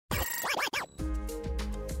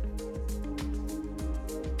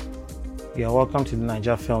You're welcome to the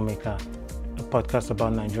Niger Filmmaker, a podcast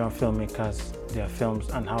about Nigerian filmmakers, their films,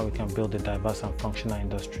 and how we can build a diverse and functional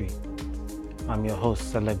industry. I'm your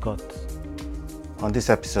host, Selegot. On this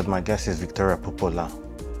episode, my guest is Victoria Popoola.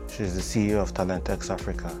 She is the CEO of TalentX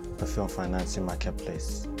Africa, a film financing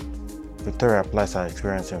marketplace. Victoria applies her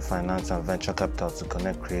experience in finance and venture capital to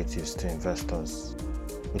connect creatives to investors.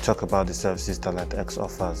 We talk about the services TalentX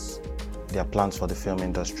offers, their plans for the film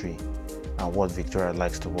industry, and what Victoria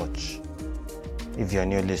likes to watch. If you're a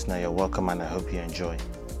new listener, you're welcome and I hope you enjoy.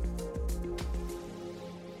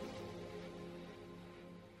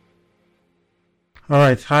 All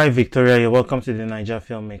right. Hi, Victoria. You're welcome to the Niger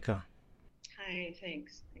Filmmaker. Hi,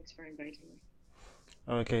 thanks. Thanks for inviting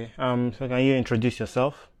me. Okay. So can you introduce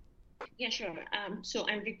yourself? Yeah, sure. So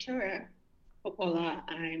I'm Victoria Popoola.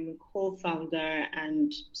 I'm co-founder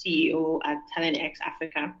and CEO at TalentX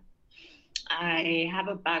Africa. I have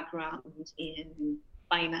a background in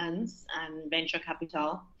finance and venture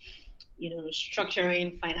capital,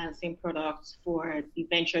 structuring financing products for the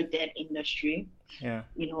venture debt industry. Yeah.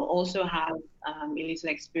 Also have a little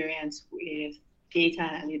experience with data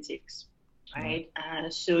analytics, right?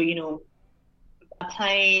 So,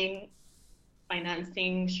 applying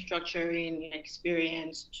financing, structuring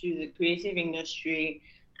experience to the creative industry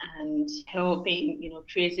and helping,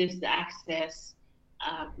 creatives to access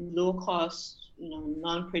low cost,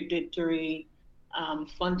 non-predatory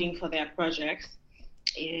funding for their projects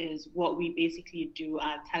is what we basically do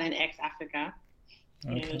at TalentX Africa.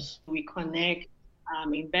 So we connect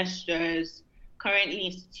investors, currently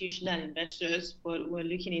institutional investors, but we're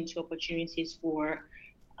looking into opportunities for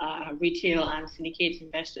retail and syndicate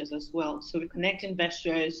investors as well. So we connect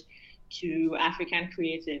investors to African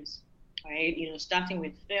creatives, right? Starting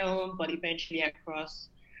with film, but eventually across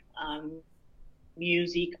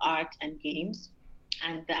music, art, and games.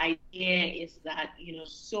 And the idea is that,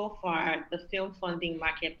 so far the film funding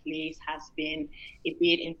marketplace has been a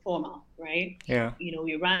bit informal, right? Yeah.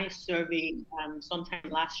 We ran a survey sometime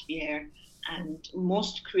last year, and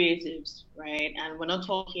most creatives, right? And we're not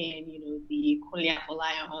talking, the Kunle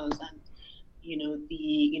Afolayan's and,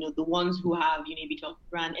 the ones who have, a bit of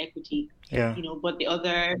brand equity, Yeah. But the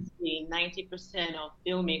other, say, 90% of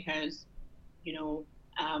filmmakers,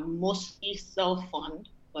 mostly self-fund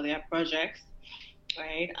for their projects,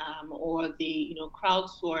 right? Or they,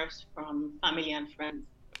 crowdsource from family and friends,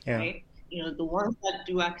 Yeah. right? The ones that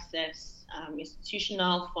do access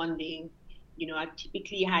institutional funding, are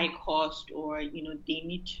typically high cost or, they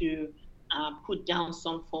need to put down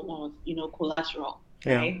some form of, collateral,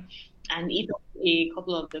 Yeah. right? And even a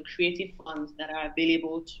couple of the creative funds that are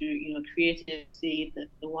available to, creatives, say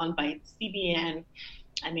the one by CBN.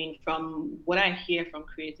 I mean, from what I hear from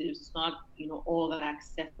creatives, it's not, all that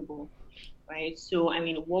accessible, right? So, I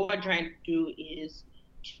mean, what we're trying to do is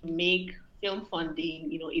to make film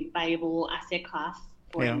funding, a viable asset class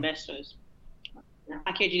for Yeah. investors. And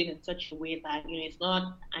package it in such a way that, it's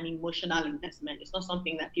not an emotional investment. It's not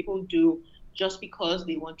something that people do just because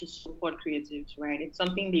they want to support creatives, right? It's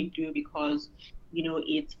something they do because,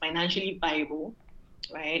 it's financially viable,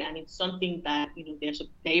 right? And it's something that, they're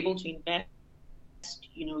able to invest,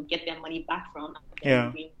 get their money back from and Yeah.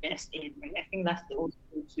 then reinvest in, right? I think that's the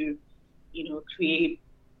ultimate way to, create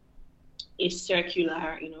a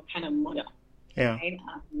circular, kind of model, Yeah. right?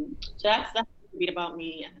 So that's a bit about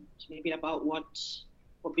me and maybe about what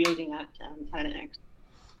we're building at TalentX.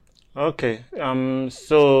 Okay.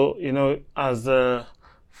 So, as a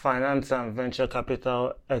finance and venture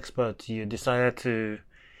capital expert, you decided to,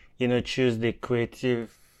 choose the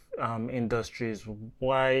creative industries.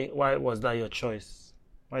 Why was that your choice?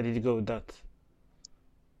 Why did you go with that?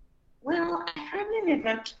 Well, I probably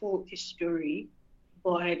never told this story,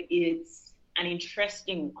 but it's an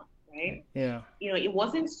interesting one, right? Yeah. It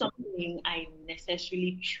wasn't something I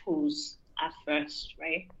necessarily chose at first,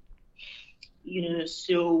 right?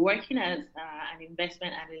 So working as an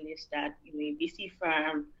investment analyst at a VC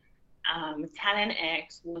firm,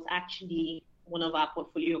 TalentX was actually one of our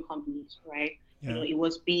portfolio companies, right? Yeah. It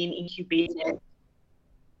was being incubated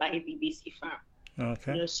by the VC firm.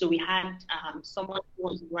 Okay. So we had someone who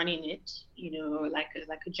was running it, like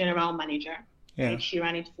a general manager, Yeah. right? She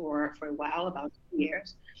ran it for a while, about 2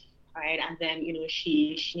 years, right? And then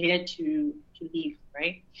she needed to leave,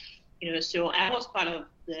 right? So I was part of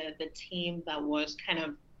the team that was kind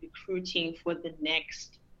of recruiting for the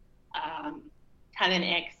next um, Talent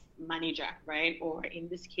X manager, right? Or in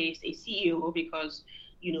this case, a CEO, because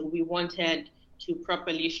we wanted to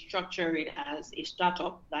properly structure it as a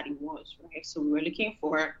startup that it was, right? So we were looking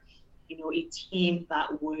for, a team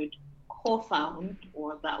that would co-found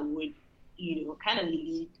or that would, kind of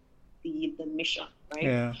lead the mission, right?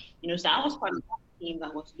 Yeah. So I was part of that team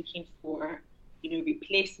that was looking for,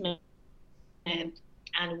 replacement, and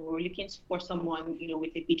we were looking for someone,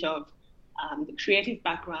 with a bit of the creative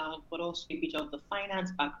background, but also a bit of the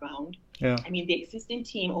finance background. Yeah. I mean, the existing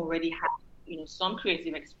team already had, some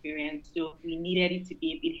creative experience, so we needed it to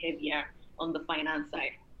be a bit heavier on the finance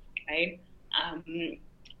side, right?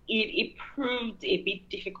 It proved a bit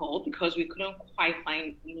difficult because we couldn't quite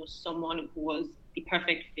find, someone who was the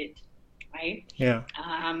perfect fit, right? Yeah.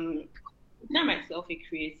 Not myself a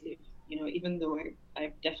creative, even though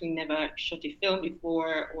I've definitely never shot a film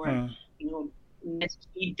before or,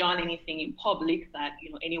 necessarily done anything in public that,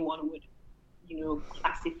 anyone would,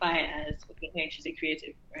 classify as, okay, hey, she's a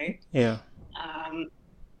creative, right? Yeah.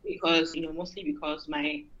 Because, mostly because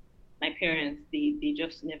my parents, they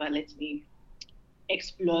just never let me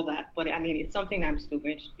explore that. But I mean, it's something I'm still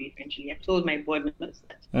going to do eventually. I told my board members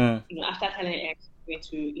that, after TalentX, I'm going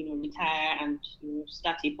to, retire and,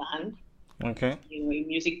 start a band. Okay. A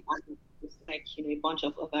music band with like, a bunch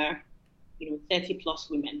of other, 30 plus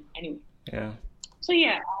women. Anyway. Yeah. So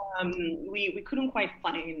yeah, we couldn't quite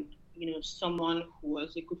find, someone who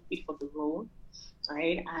was a good fit for the role,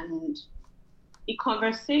 right? And the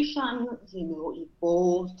conversation,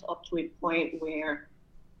 evolved up to a point where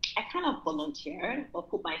I kind of volunteered or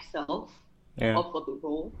put myself up for the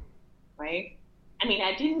role, right? I mean,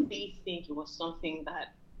 I didn't really think it was something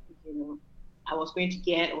that, I was going to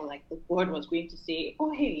get, or like the board was going to say,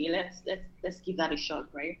 oh hey, let's give that a shot,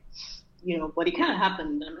 right? But it kind of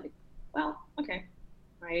happened, and I'm like, well, okay,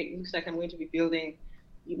 right. It looks like I'm going to be building,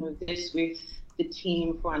 this with the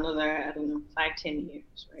team for another, I don't know, 5, 10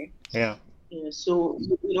 years, right? Yeah. So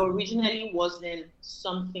it originally wasn't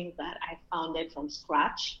something that I founded from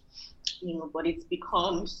scratch, but it's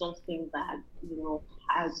become something that,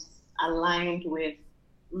 has aligned with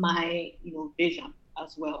my, vision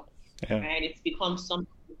as well, right? It's become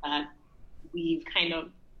something that we've kind of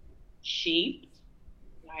shaped,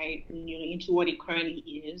 right, into what it currently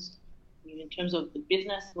is, in terms of the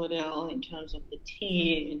business model, in terms of the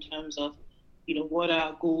team, in terms of, what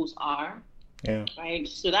our goals are, right?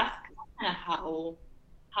 So that's kind of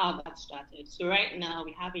how that started. So right now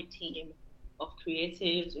we have a team of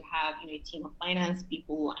creatives, we have, a team of finance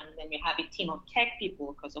people, and then we have a team of tech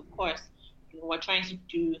people, because of course, we're trying to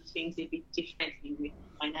do things a bit differently with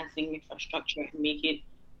financing infrastructure and make it,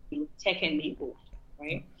 tech enabled,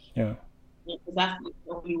 right? Yeah. Because that's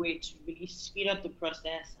the only way to really speed up the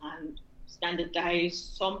process and standardize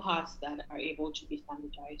some parts that are able to be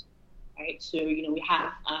standardized, right? So we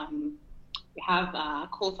have a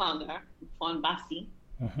co-founder, Fon Bassi,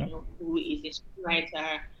 who is a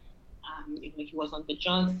screenwriter. He was on the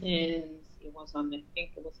Johnsons, he was on, I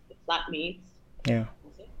think it was the Flatmates. Yeah.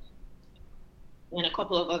 And a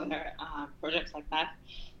couple of other projects like that.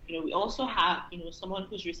 We also have, someone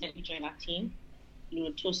who's recently joined our team,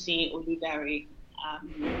 Tosin Oludare.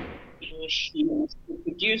 She was the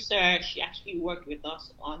producer. She actually worked with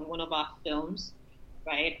us on one of our films,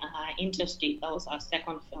 right? Interstate. That was our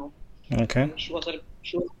second film. Okay. She was a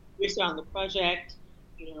producer on the project,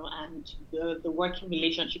 and the working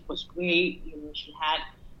relationship was great. She had,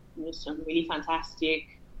 some really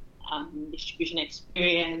fantastic distribution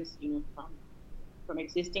experience, from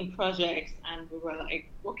existing projects, and we were like,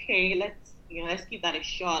 okay, let's give that a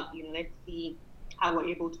shot. Let's see how we're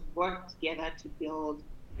able to work together to build,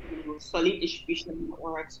 solid distribution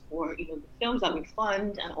networks for, the films that we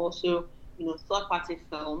fund, and also, third-party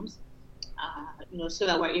films, so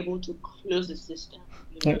that we're able to close the system.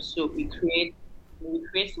 So we create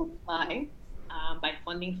supply by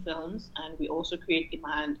funding films, and we also create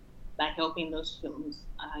demand by helping those films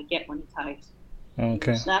get monetized.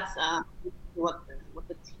 Okay. So that's what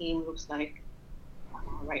the team looks like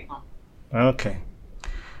right now. Okay.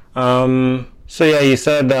 So yeah, you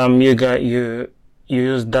said you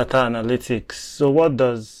use data analytics. So what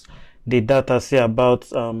does the data say about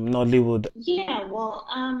Nollywood? Yeah, well,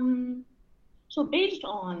 so based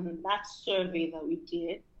on that survey that we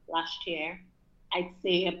did last year, I'd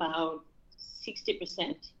say about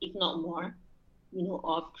 60%, if not more,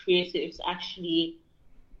 of creatives actually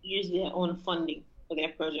use their own funding for their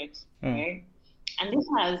projects, right? And this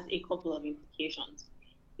has a couple of implications.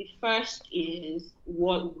 The first is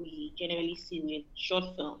what we generally see with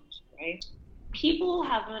short films, right? People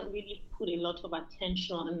haven't really put a lot of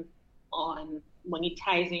attention on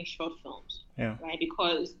monetizing short films, right?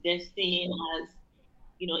 Because they're seen as,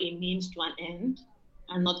 a means to an end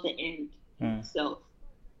and not the end itself,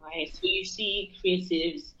 right? So you see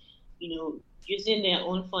creatives, using their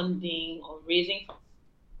own funding or raising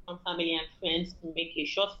from family and friends to make a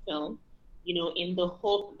short film, in the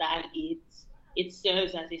hope that it it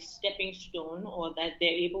serves as a stepping stone, or that they're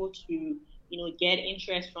able to, get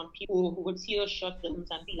interest from people who would see those short films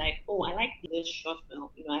and be like, oh, I like this short film,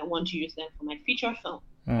 I want to use them for my feature film,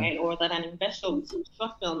 right? Or that an investor would see a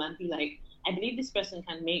short film and be like, I believe this person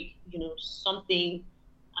can make, something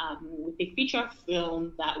with a feature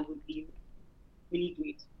film that would be really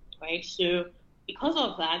great, right? So because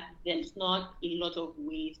of that, there's not a lot of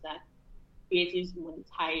ways that creatives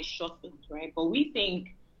monetize short films, right? But we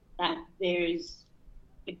think that there's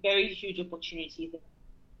a very huge opportunity there,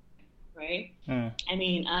 right? I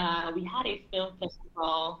mean, we had a film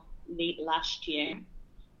festival late last year,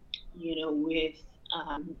 with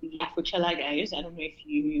the Afrochella guys. I don't know if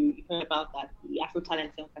you heard about that, the Afro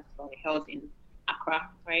Talent Film Festival held in Accra,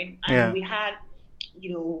 right? And we had,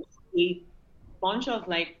 a bunch of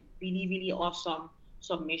like really, really awesome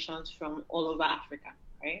submissions from all over Africa,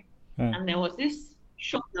 right? And there was this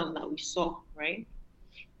short film that we saw, right?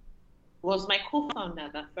 It was my co-founder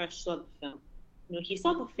that first saw the film. He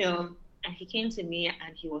saw the film and he came to me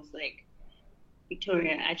and he was like,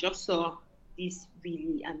 Victoria, I just saw this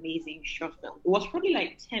really amazing short film. It was probably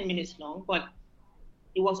like 10 minutes long, but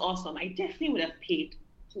it was awesome. I definitely would have paid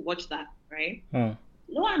to watch that, right?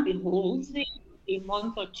 Lo and behold, a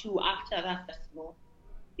month or two after that festival,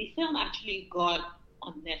 the film actually got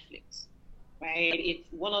on Netflix, right? It's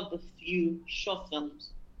one of the few short films,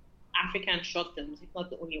 African short films, if not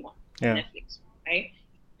the only one, on Netflix, right?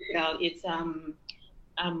 Well, it's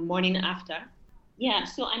Morning After. Yeah,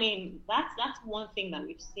 so I mean that's one thing that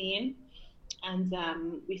we've seen, and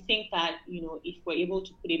we think that if we're able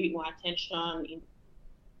to put a bit more attention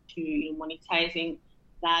into monetizing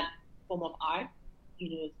that form of art,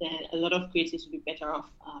 then a lot of creators will be better off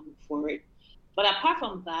for it. But apart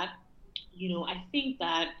from that, I think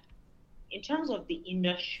that in terms of the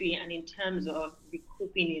industry and in terms of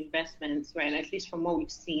recouping investments, right, at least from what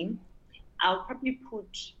we've seen, I'll probably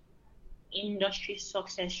put industry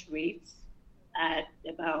success rates at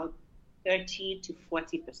about 30 to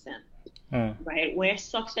 40%, right? Where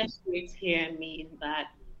success rates here mean that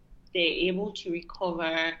they're able to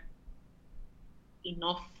recover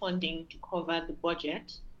enough funding to cover the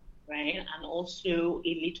budget, right? And also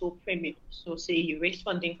a little premium. So say you raise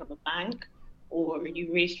funding from a bank or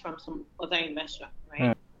you raise from some other investor,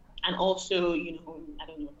 right? And also, I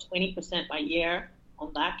don't know, 20% per year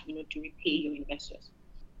on that, to repay your investors.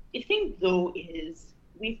 The thing though is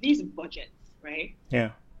with these budgets, right?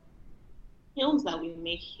 Yeah. Films that we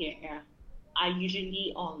make here are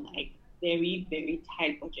usually on like very, very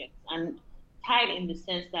tight budgets, and tight in the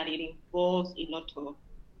sense that it involves a lot of,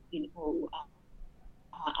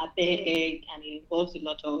 I beg, and it involves a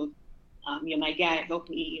lot of, you're my guy, help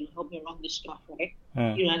me run this stuff, right?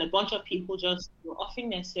 And a bunch of people just offering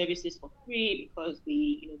their services for free because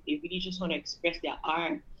they really just want to express their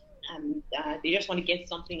art, and they just want to get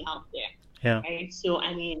something out there. Yeah. Right. So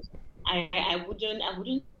I mean, I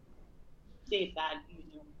wouldn't say that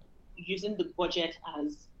using the budget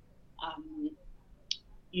as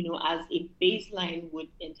as a baseline would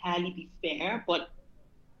entirely be fair, but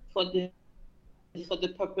for the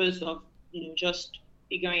purpose of just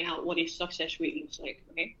figuring out what a success rate looks like,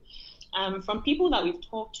 right? From people that we've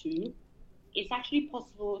talked to, it's actually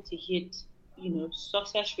possible to hit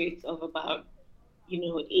success rates of about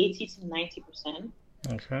 80 to 90%.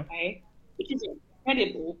 Okay. Right? Which is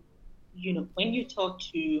incredible. When you talk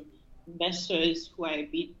to investors who are a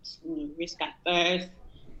bit risk averse,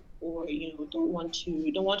 or don't want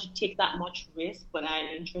to take that much risk but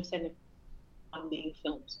are interested in funding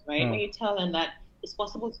films, right? When you tell them that it's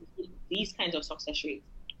possible to hit these kinds of success rates,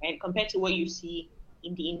 right, compared to what you see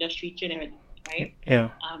in the industry generally, right? Yeah.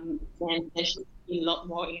 Then there should be a lot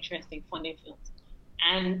more interest in funding films.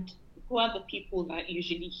 And who are the people that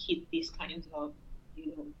usually hit these kinds of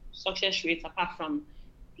success rates apart from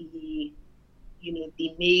the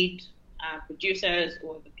the made producers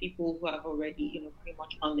or the people who have already pretty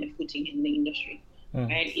much found their footing in the industry,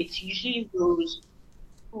 right? It's usually those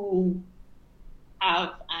who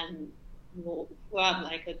have who have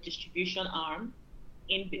like a distribution arm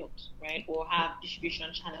inbuilt, right, or have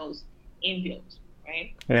distribution channels inbuilt,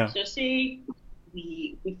 right? Yeah. So say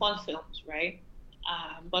we fund films, right?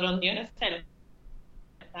 But on the other side of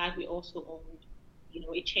that, we also owned,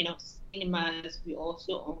 a chain of cinemas. We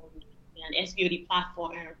also owned an SVOD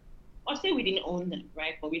platform. Or say we didn't own them,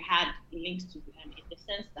 right? But we had links to them in the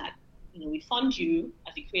sense that, we fund you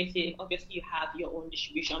as a creative. Obviously, you have your own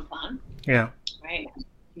distribution plan. Yeah. Right?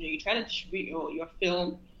 You try to distribute your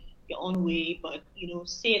film your own way, but,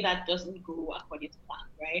 say that doesn't go according to plan,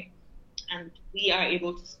 right? And we are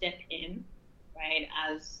able to step in, right,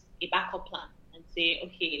 as a backup plan and say,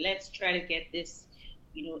 okay, let's try to get this,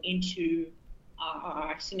 into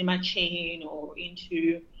our cinema chain or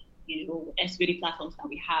into, SVOD platforms that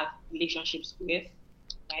we have relationships with,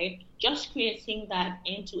 right? Just creating that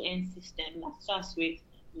end-to-end system that starts with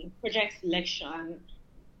project selection,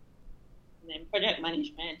 and then project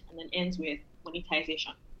management, and then ends with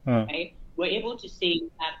monetization, right? We're able to say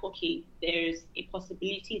that, okay, there's a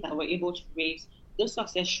possibility that we're able to raise those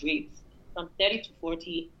success rates from 30 to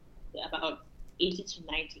 40 to about 80 to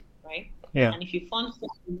 90, right? Yeah. And if you fund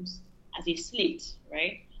films as a slate,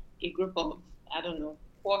 right, a group of, I don't know,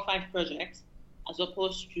 4 or 5 projects, as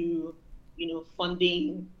opposed to,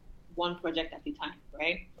 funding one project at a time,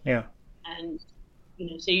 right? Yeah. And,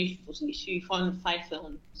 say you fund 5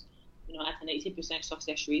 films, at an 80%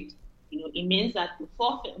 success rate, it means that the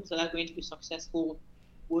 4 films that are going to be successful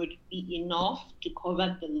would be enough to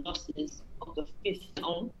cover the losses of the 5th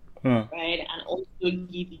film, right? And also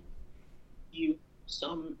give you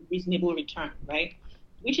some reasonable return, right?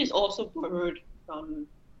 Which is also borrowed from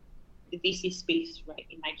the VC space, right?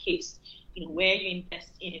 In my case, where you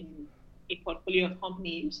invest in a portfolio of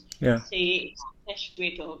companies, say a success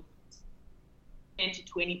rate of 10 to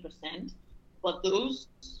 20%, but those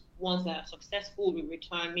ones that are successful will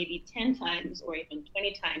return maybe 10 times or even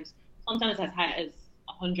 20 times, sometimes as high as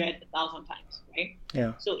 100,000 times, right?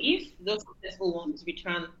 Yeah. So if those successful ones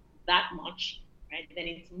return that much, right, then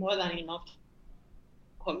it's more than enough to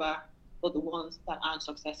cover for the ones that aren't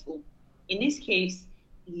successful. In this case,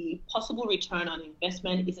 the possible return on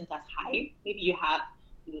investment isn't as high. Maybe you have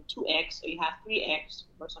 2x or you have 3x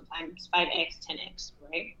or sometimes 5x, 10x,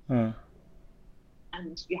 right?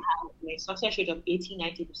 And you have a success rate of 80,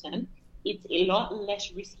 90%, it's a lot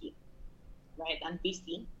less risky, right, than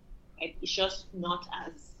VC, right? It's just not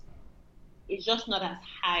as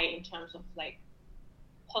high in terms of like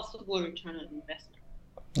possible return on investment.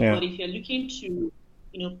 Yeah. But if you're looking to,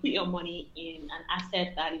 put your money in an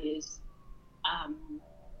asset that is,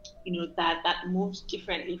 that moves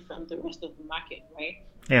differently from the rest of the market, right?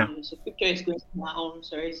 Yeah. So crypto is going down,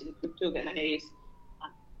 so the crypto guys.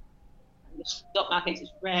 The stock market is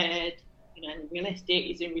red, and real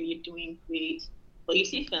estate isn't really doing great. But you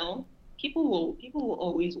see film, people will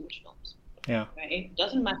always watch films. Yeah. Right? It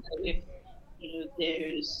doesn't matter if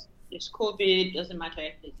there's COVID, doesn't matter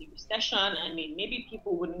if there's a recession. I mean, maybe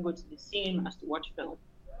people wouldn't go to the cinemas to watch film,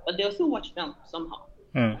 but they'll still watch film somehow.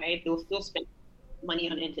 Right? They'll still spend money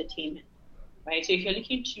on entertainment. Right? So if you're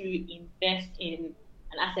looking to invest in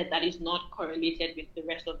an asset that is not correlated with the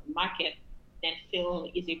rest of the market, then film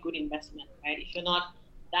is a good investment, right? If you're not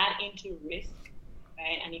that into risk,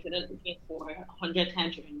 right, and if you're not looking for 100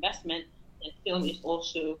 times your investment, then film is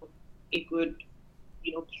also a good,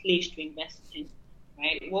 place to invest in,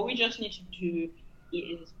 right? What we just need to do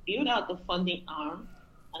is build out the funding arm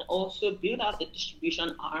and also build out the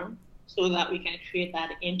distribution arm so that we can create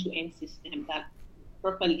that end-to-end system that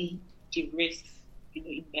properly de-risks,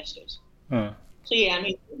 investors. So yeah, I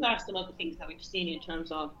mean, those are some of the things that we've seen in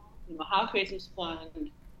terms of how creatives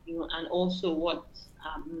fund, and also what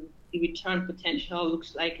the return potential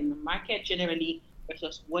looks like in the market generally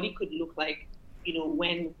versus what it could look like,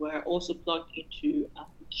 when we're also plugged into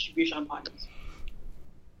distribution partners.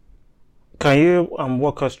 Can you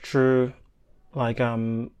walk us through like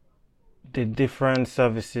the different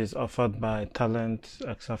services offered by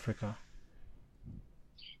TalentX Africa?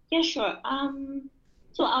 Yeah, sure.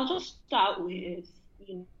 So I'll just start with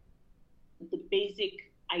the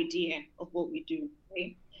basic idea of what we do,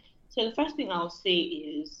 right? So the first thing I'll say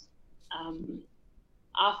is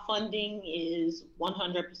our funding is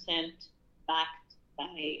 100% backed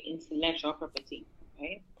by intellectual property,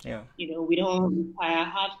 right? Yeah. We don't require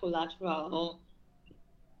hard collateral.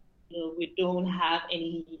 We don't have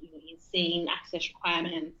any insane access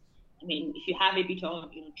requirements. I mean, if you have a bit of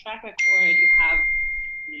track record,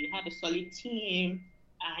 you have a solid team,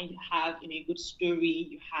 and you have a good story,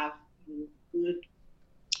 you have good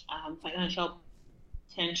financial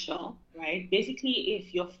potential, right? Basically,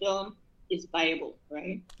 if your film is viable,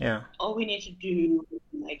 right? Yeah. All we need to do is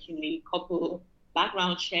a couple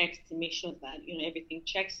background checks to make sure that everything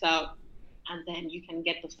checks out, and then you can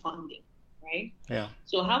get the funding, right? Yeah.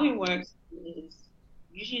 So how it works is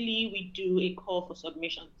usually we do a call for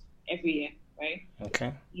submissions every year, right?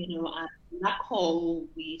 Okay. And that call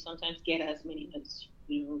we sometimes get as many as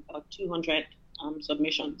about 200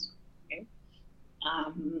 submissions, okay?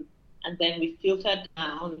 And then we filter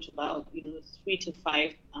down to about 3 to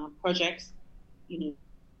 5 projects,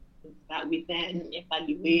 that we then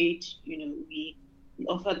evaluate. We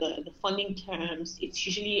offer the funding terms. It's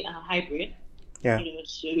usually a hybrid. Yeah.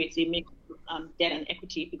 So it's a mix of debt and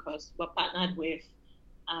equity because we're partnered with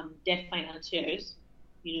debt financiers.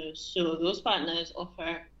 So those partners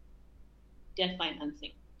offer debt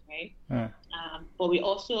financing, right? Mm. But we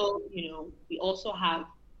also, we also have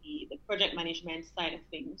the project management side of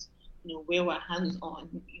things, where we're hands-on,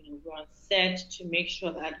 we're set to make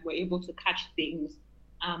sure that we're able to catch things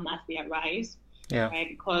as they arise, Yeah. right?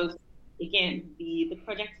 Because again, the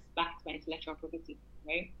project is backed by intellectual property,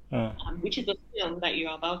 right? Mm. Which is the film that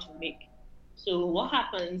you're about to make. So what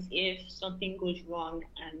happens if something goes wrong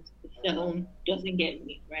and the film doesn't get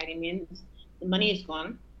made, right? It means the money is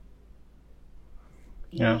gone,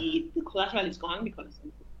 Yeah. the collateral is gone because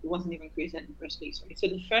it wasn't even created in the first place, right? So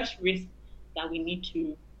the first risk that we need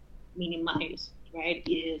to minimize, right,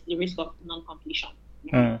 is the risk of non-completion,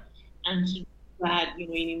 right? Mm. And to that, it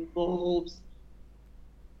involves,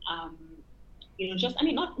 um, just I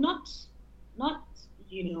mean, not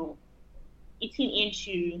eating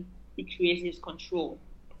into the creative's control,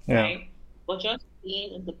 Yeah. right? But just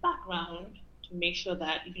being in the background to make sure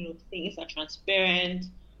that things are transparent,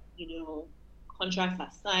 you know, contracts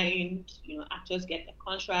are signed, actors get their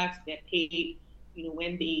contracts, they're paid,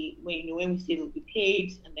 when we say they'll be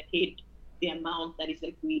paid and they're paid the amount that is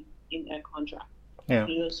agreed in their contract. Yeah.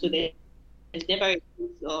 So there's never a case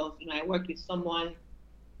of, I worked with someone,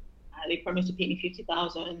 they promised to pay me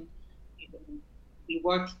 50,000. We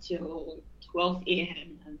worked till 12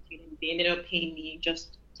 a.m. and they ended up paying me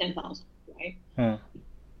just 10,000, right? Mm.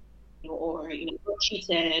 Or got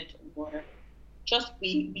cheated, or just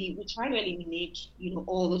we try to eliminate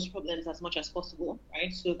all those problems as much as possible,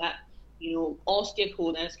 right? So that all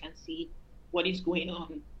stakeholders can see what is going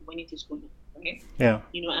on when it is going on, right? Yeah.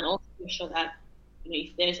 And also make sure that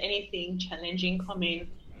if there's anything challenging coming,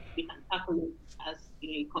 we can tackle it as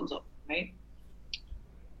it comes up, right?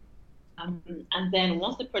 And then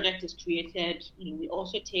once the project is created, we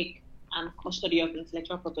also take custody of the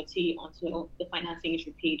intellectual property until the financing is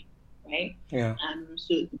repaid, right? Yeah.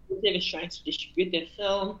 So the creative is trying to distribute their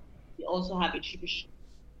film. We also have a distribution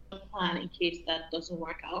plan in case that doesn't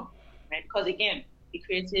work out, right? Because again, the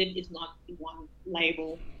creative is not the one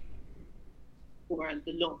liable for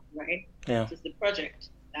the loan, right? Yeah. It is the project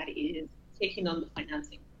that is taking on the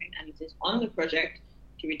financing, right? And it is on the project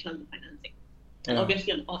to return the financing. And Yeah.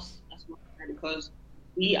 obviously on us as well, right? Because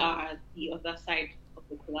we are the other side of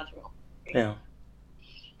the collateral, right? Yeah.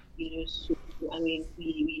 So I mean,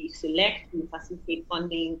 we select, we facilitate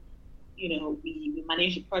funding, we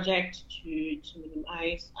manage the project to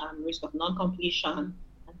minimize risk of non-completion,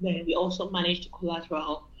 and then we also manage the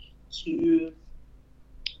collateral to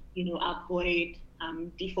avoid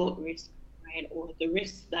default risk, right, or the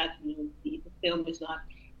risk that the film is not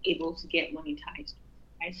able to get monetized,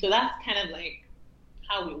 right? So that's kind of like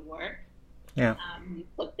how we work. Yeah.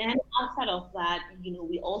 But then outside of that,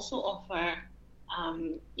 we also offer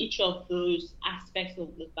each of those aspects of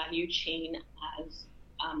the value chain as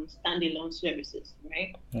standalone services,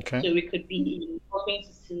 right? Okay. So we could be helping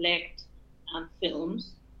to select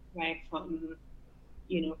films, right, from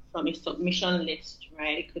a submission list,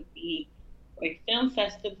 right? It could be for a film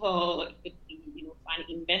festival, it could be, for an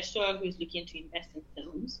investor who's looking to invest in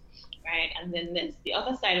films, right? And then there's the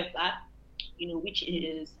other side of that, which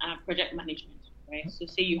is project management, right? So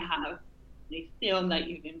say you have a film that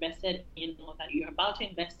you've invested in or that you're about to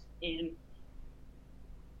invest in,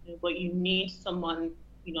 but you need someone,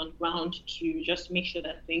 on ground to just make sure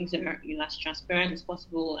that things are, as transparent as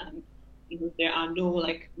possible, and there are no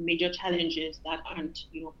like major challenges that aren't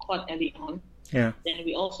caught early on. Yeah. Then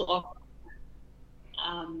we also offer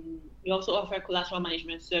collateral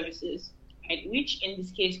management services, right? Which in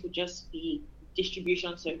this case would just be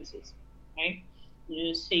distribution services, right?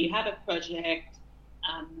 So you have a project,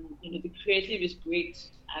 the creative is great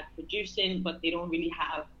at producing, but they don't really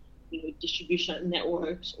have distribution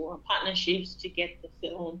networks or partnerships to get the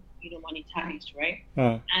film monetized, right?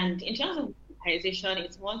 Mm. And in terms of monetization,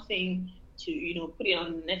 it's one thing to put it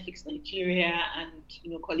on Netflix Nigeria and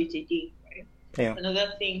call it a day, right? Yeah. It's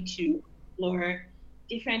another thing to explore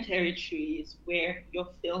different territories where your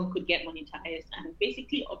film could get monetized, and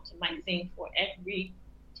basically optimizing for every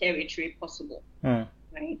territory possible, Mm.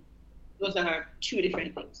 right? Those are two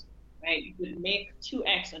different things, right? You could make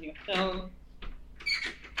 2x on your film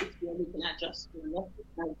if you're looking at just Netflix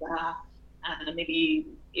Nigeria and maybe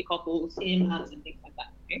a couple cinemas and things like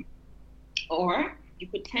that, right? Or you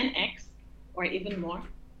could 10x or even more,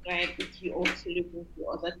 right, if you also look into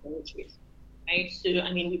other territories, right? So,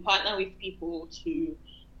 I mean, we partner with people to,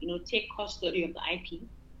 take custody of the IP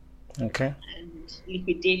Okay. and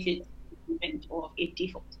liquidate it in the event of a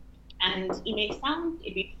default. And it may sound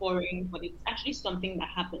a bit foreign, but it's actually something that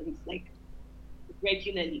happens like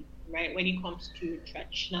regularly, right, when it comes to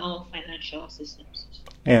traditional financial systems.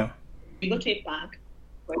 Yeah. You go to a bank,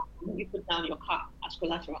 for example, you put down your car as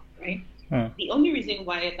collateral, right? Mm. The only reason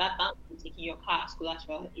why that bank is taking your car as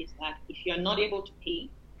collateral is that if you're not able to pay,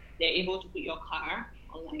 they're able to put your car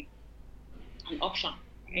on like an auction,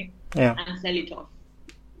 right? Yeah. And sell it off,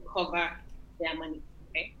 cover their money,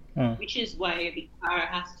 right? Mm. Which is why the car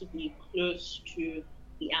has to be close to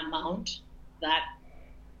the amount that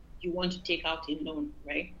you want to take out in loan,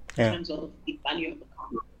 right? In Yeah. terms of the value of the car,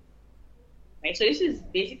 right? So this is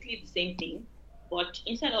basically the same thing, but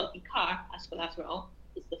instead of the car as collateral,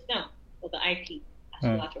 it's the film or the IP as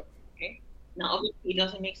Mm. collateral, okay? Now, obviously, it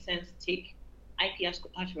doesn't make sense to take IP as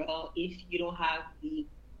collateral if you don't have the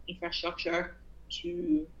infrastructure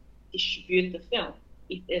to distribute the film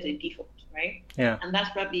if there's a default, right? Yeah. And that's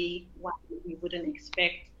probably why we wouldn't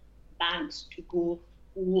expect banks to go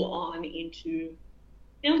full on into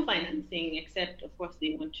film financing, except of course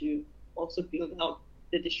they want to also build out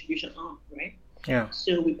the distribution arm, right? Yeah.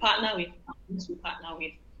 So we partner with banks, we partner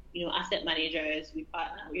with asset managers, we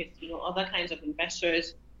partner with other kinds of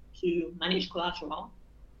investors to manage collateral,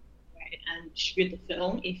 right, and distribute the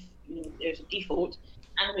film if there's a default.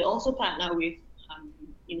 And we also partner with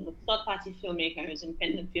third-party filmmakers,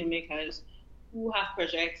 independent filmmakers who have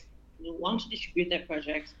projects, want to distribute their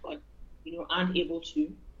projects, but aren't able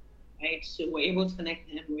to, right? So we're able to connect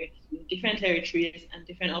them with different territories and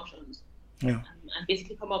different options, Yeah. and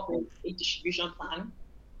basically come up with a distribution plan,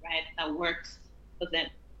 right, that works for them,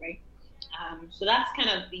 right? So that's kind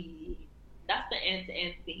of that's the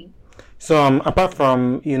end-to-end thing. So apart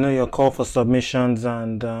from your call for submissions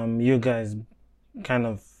and you guys kind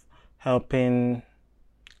of helping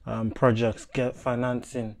projects get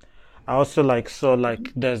financing, I also saw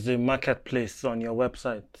there's a marketplace on your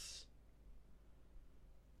websites.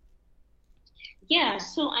 Yeah,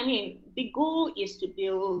 so I mean, the goal is to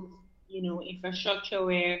build, infrastructure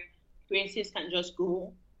where creatives can just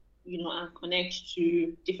go, and connect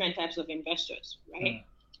to different types of investors, right? Mm.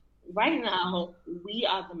 Right now, we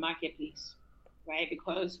are the marketplace, right?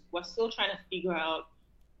 Because we're still trying to figure out,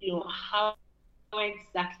 how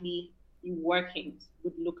exactly the workings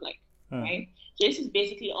would look like, Mm. right? So this is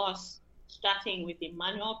basically us starting with a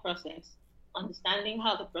manual process, understanding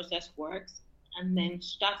how the process works, and then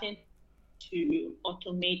starting to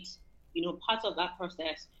automate, parts of that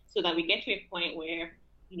process so that we get to a point where,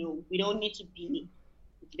 we don't need to be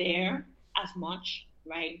there as much,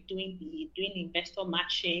 right? Doing the investor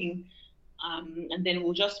matching, and then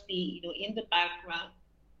we'll just be, in the background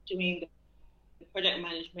doing the project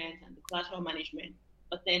management and the collateral management.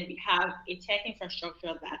 But then we have a tech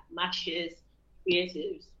infrastructure that matches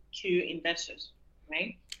creatives to investors,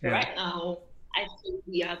 right? So Yeah. right now, I think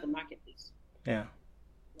we are the marketplace, Yeah.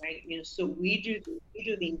 right? So we do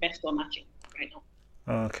the investor matching right now.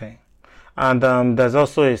 Okay. And there's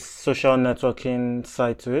also a social networking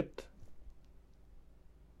side to it.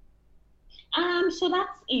 So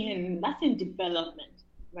that's in development,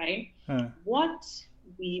 right? Mm. What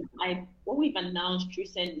what we've announced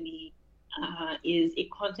recently is a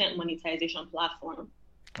content monetization platform.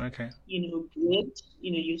 Okay. Great.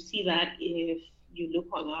 You see that if you look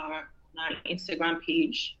on our Instagram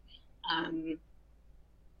page. Um,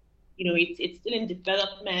 it's still in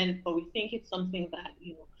development, but we think it's something that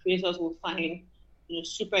creators will find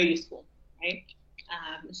super useful, right?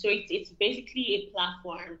 So it's basically a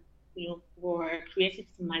platform for creators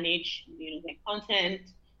to manage their content,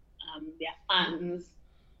 their fans,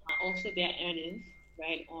 also their earnings,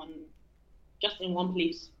 right, on just in one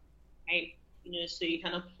place, right? So you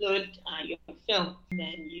can upload your film, and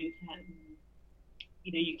then you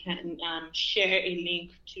can share a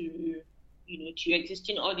link to your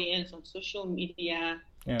existing audience on social media,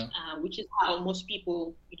 Yeah. which is how most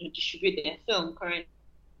people distribute their film currently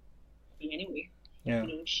anyway. Yeah.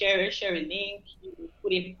 Share a link,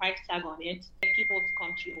 put a price tag on it, get people to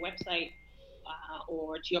come to your website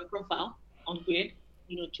or to your profile on Grid,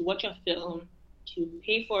 to watch your film, to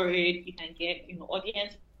pay for it. You can get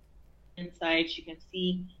audience insights. You can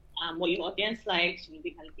see what your audience likes.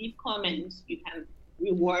 They can leave comments. You can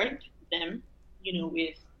reward them,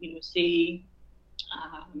 with say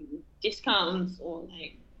discounts or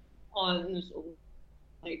like cons or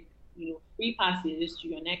like free passes to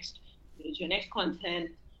your next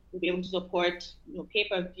content. We'll be able to support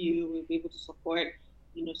pay-per-view. We'll be able to support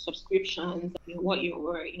subscriptions. What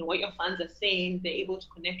your fans are saying. They're able to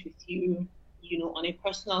connect with you on a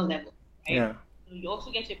personal level, right? Yeah. You also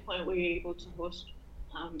get to a point where you're able to host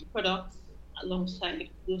products alongside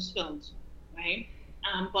those films, right?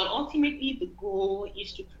 But ultimately, the goal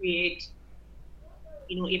is to create,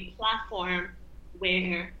 a platform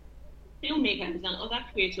where filmmakers and other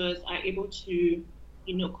creators are able to,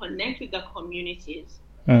 connect with their communities,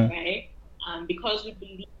 Mm. right? because we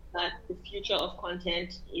believe that the future of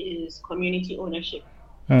content is community ownership,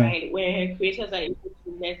 Mm. right? Where creators are able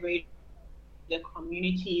to leverage the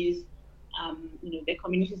communities, the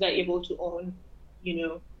communities are able to own, you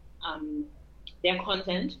know, um, their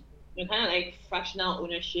content, kind of like fractional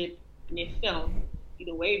ownership in a film,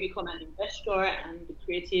 where you become an investor and the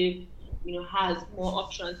creative, has more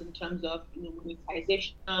options in terms of,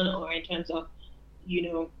 monetization or in terms of, you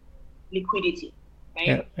know, liquidity,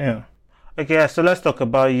 Yeah, right? yeah. Okay, yeah, so let's talk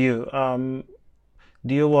about you.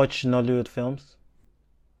 Do you watch Nollywood films?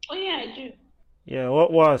 Oh yeah, I do. Yeah,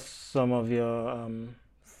 what was some of your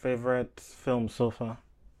favorite films so far?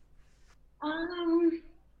 Um,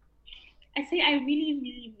 I say I really,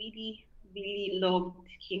 really, really, really loved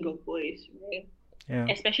King of Boys, right? Yeah,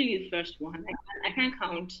 Especially the first one. I can't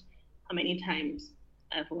count how many times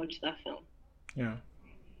I've watched that film. yeah,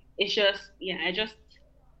 It's just, yeah,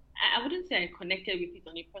 I wouldn't say I connected with it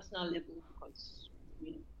on a personal level because,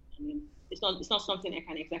 you know, I mean, it's not something I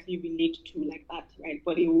can exactly relate to like that, right?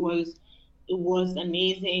 But it was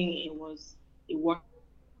amazing. It was a work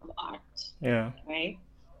of art, yeah, right?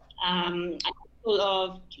 I also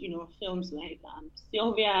loved, films like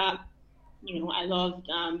Sylvia. I loved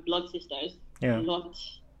Blood Sisters a yeah. lot,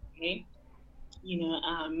 right?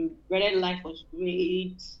 Red Life was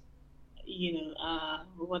great.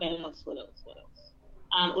 What else? What else? What else?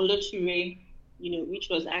 Oloture, which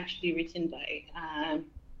was actually written by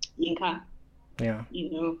Yinka, Yeah.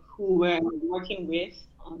 who we're working with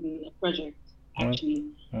on a project o- actually.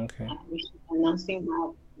 Okay. We should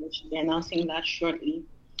be announcing that shortly.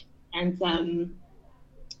 And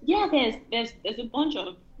yeah, there's a bunch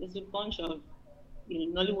of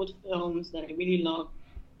Nollywood films that I really love,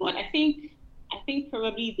 but I think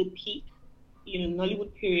probably the peak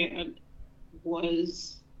Nollywood period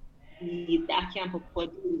was the Akian Papa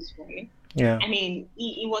days, right? Yeah. I mean,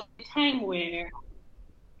 it was a time where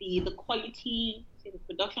the quality, say the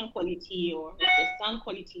production quality or the sound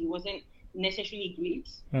quality wasn't necessarily great,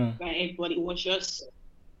 Mm. right? But it was just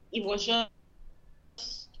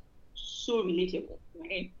so relatable,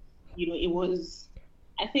 right? It was.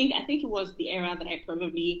 I think it was the era that I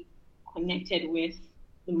probably connected with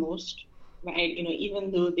the most, right?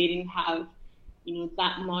 Even though they didn't have,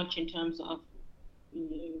 that much in terms of,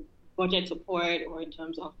 budget support or in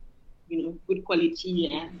terms of, good quality,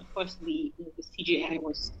 and of course the CGI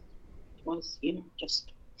was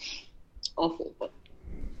just awful, but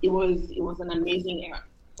it was an amazing era.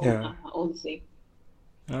 Yeah. All the same.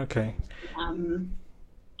 Okay. Um,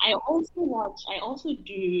 I also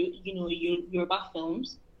do, Yoruba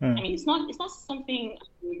films. I Mm. mean, it's not something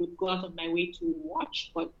I would go out of my way to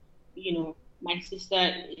watch, but my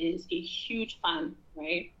sister is a huge fan,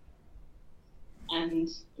 right? And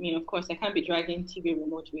I mean, of course, I can't be dragging TV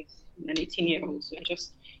remote with an 18-year-old, so I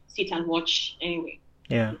just sit and watch anyway.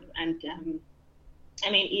 Yeah. And I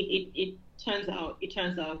mean, it turns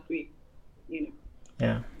out great, you know.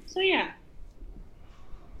 Yeah. So yeah.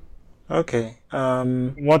 Okay.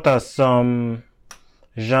 What are some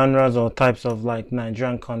genres or types of like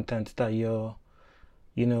Nigerian content that you're,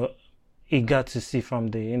 you know, eager to see from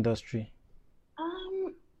the industry?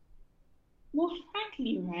 Um. Well,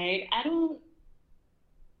 frankly, right, I don't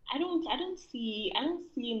see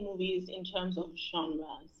movies in terms of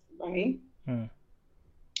genres, right? Mm.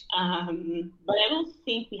 But I don't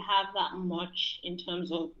think we have that much in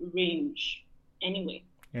terms of range anyway,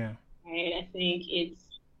 Yeah. right? I think it's,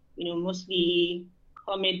 mostly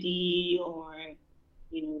comedy or,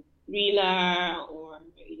 thriller or,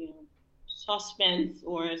 suspense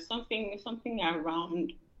or something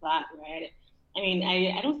around that, right? I mean,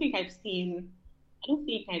 I don't think I've seen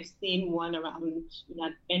one around,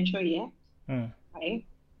 adventure yet, Mm. right?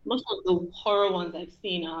 Most of the horror ones I've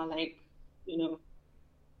seen are like, you know,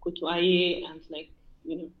 Kutuaye and like,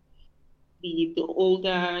 you know, the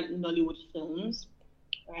older Nollywood films,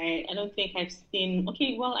 right? I don't think I've seen.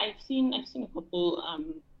 Okay, well, I've seen a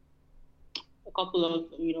couple of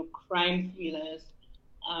crime thrillers,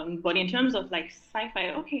 but in terms of like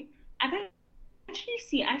sci-fi, okay, I've I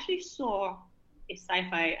actually saw a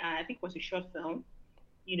sci-fi. I think it was a short film.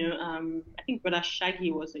 I think Brother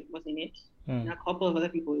Shaggy was in it, and Mm. a couple of other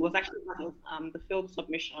people. It was actually part of the film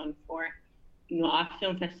submission for our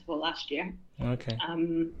film festival last year. Okay.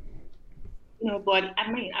 Um, but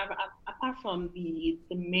I mean, apart from the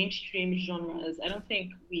mainstream genres, I don't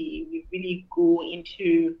think we really go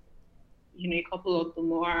into a couple of the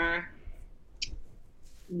more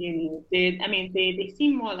I mean they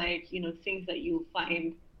seem more like things that you'll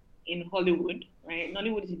find in Hollywood, right?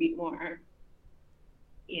 Nollywood is a bit more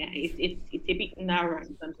yeah, it's a bit narrow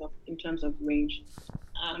in terms of range.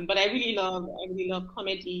 But I really love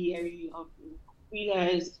comedy. I really love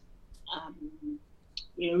thrillers. Um,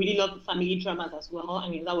 really love the family dramas as well. I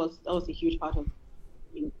mean, that was a huge part of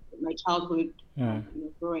my childhood. Mm.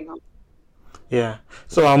 Growing up. Yeah.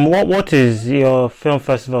 So what is your film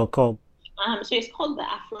festival called? So it's called the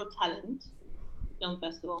Afro Talent Film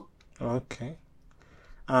Festival. Okay.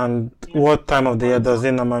 And Yeah. what time of the year does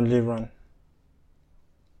it normally run?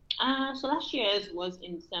 So last year's was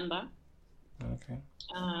in December. Okay.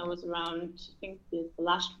 It was around, I think, the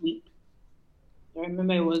last week. I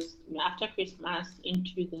remember it was after Christmas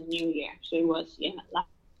into the New Year. So it was, yeah, last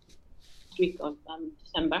week of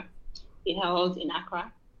December. It held in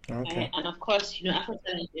Accra. Okay. And of course, Afro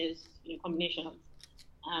Talent is a combination of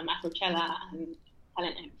Afrochella and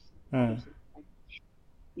TalentX. Mm.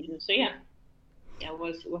 So yeah, it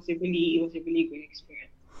was a really great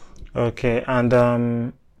experience. Okay.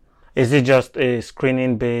 And is it just a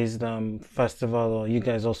screening based festival, or you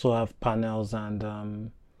guys also have panels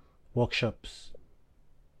and workshops?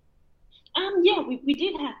 Yeah, we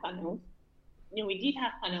did have panels. We did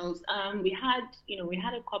have panels. We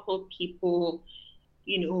had a couple of people,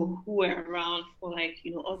 who were around for like,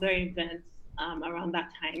 other events around that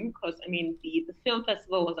time. Because I mean, the film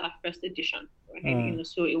festival was our first edition, right? Mm.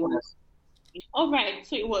 So it was all right.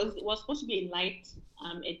 So it was supposed to be a light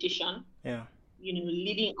edition, Yeah.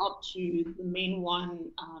 leading up to the main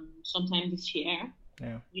one sometime this year.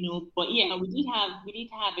 Yeah. But yeah, we did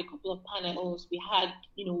have a couple of panels. We had,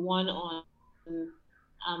 one on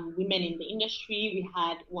women in the industry. We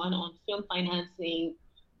had one on film financing.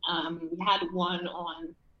 We had one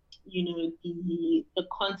on, the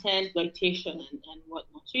content exploitation and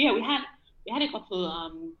whatnot. So yeah, we had a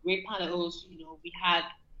couple great panels. We had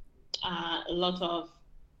a lot of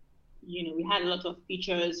we had a lot of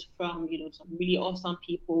features from some really awesome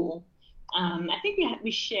people. I think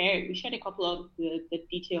we shared a couple of the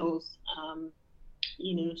details.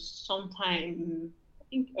 Sometime I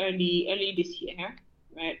think early this year,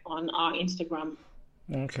 right, on our Instagram,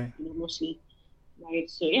 Okay. mostly, right.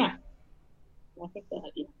 So yeah, I think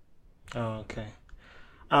that yeah. Oh, okay.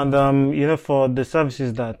 And for the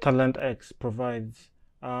services that TalentX provides,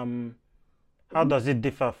 um, how Mhm. does it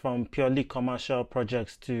differ from purely commercial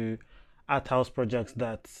projects to art house projects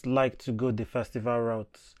that like to go the festival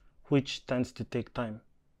routes, which tends to take time?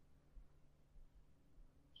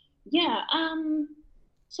 Yeah.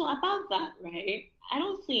 So about that, right? I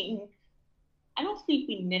don't think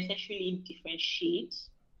we necessarily differentiate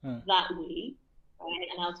Hmm. that way, right?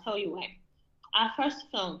 And I'll tell you why. Our first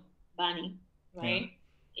film, Bunny, Yeah. right,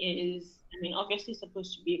 I mean, obviously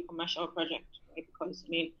supposed to be a commercial project, right? Because, I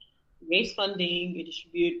mean, you raise funding, you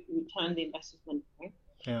distribute, you return the investment, right?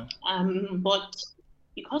 Yeah. But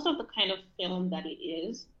because of the kind of film that it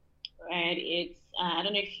is, right, I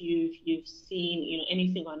don't know if you've seen,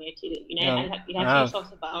 anything on it. Yeah. It I actually have.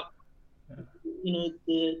 talks about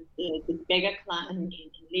the beggar clan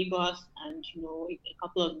in Lagos, and a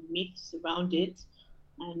couple of myths around it,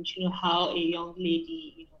 and how a young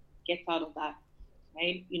lady gets out of that,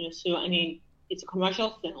 right? So I mean, it's a commercial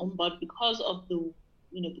film, but because of the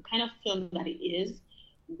kind of film that it is,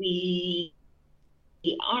 we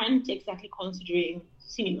aren't exactly considering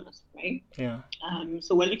cinemas, right? Yeah.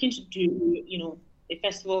 So we're looking to do a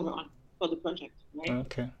festival run for the project, right?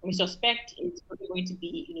 Okay. We suspect it's probably going to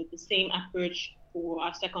be the same approach for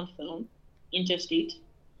our second film, Interstate.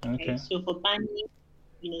 Okay, Okay. so for Bani,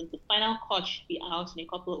 the final cut should be out in a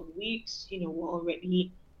couple of weeks.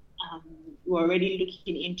 Um, we're already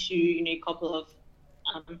looking into a couple of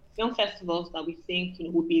film festivals that we think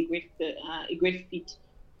would be a great fit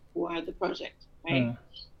for the project, Hmm. right?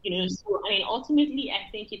 So I mean, ultimately, I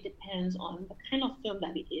think it depends on the kind of film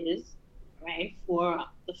that it is, right? For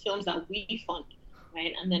the films that we fund,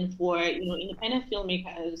 right? And then for independent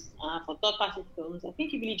filmmakers, for third-party films, I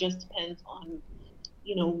think it really just depends on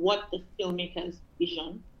what the filmmaker's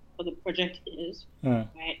vision for the project is, Hmm.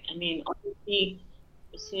 right? I mean, obviously,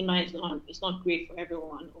 the cinema is not it's not great for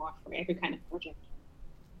everyone or for every kind of project,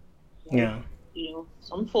 right? Yeah.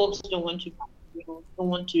 Some folks don't want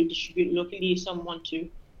to distribute locally. Some want to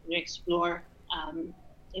explore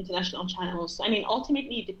international channels. I mean,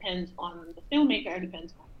 ultimately, it depends on the filmmaker. It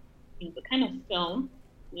depends on the kind of film.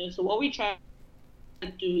 So what we try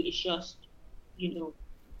to do is just you know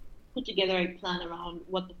put together a plan around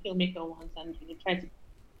what the filmmaker wants, and try to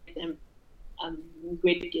get them um,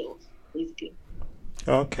 great deals, basically.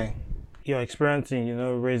 Okay. You're experiencing,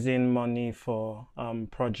 raising money for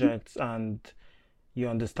projects, and you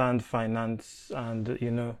understand finance, and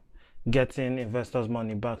getting investors'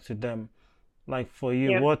 money back to them. Like, for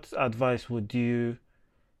you, Yep. what advice would you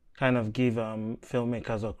kind of give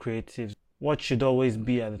filmmakers or creatives what should always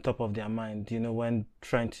be at the top of their mind, when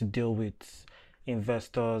trying to deal with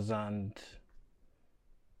investors and,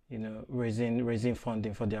 raising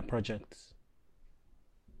funding for their projects?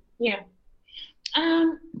 Yeah.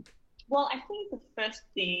 Well, I think the first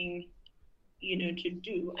thing, to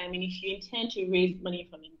do, I mean, if you intend to raise money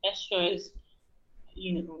from investors,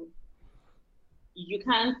 you know, you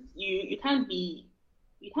can't be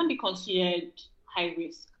considered high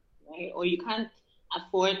risk, right? Or you can't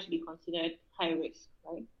afford to be considered high risk,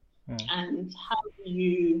 right? Mm. And how do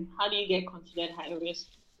you get considered high risk?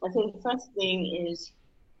 I think the first thing is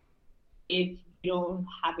if you don't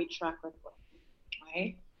have a track record,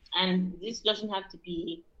 right? And this doesn't have to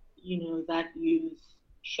be, that you've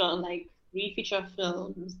shot like 3 feature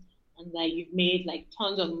films and that you've made like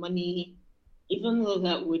tons of money, even though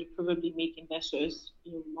that would probably make investors,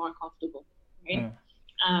 more comfortable, right?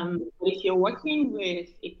 Mm. But if you're working with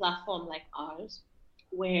a platform like ours,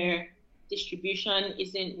 where distribution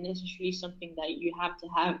isn't necessarily something that you have to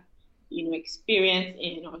have, experience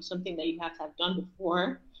in or something that you have to have done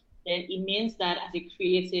before, then it means that as a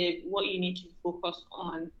creative, what you need to focus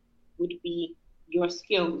on would be your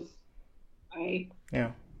skills, right?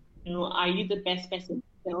 Yeah. Are you the best person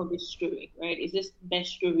to tell this story, right? Is this the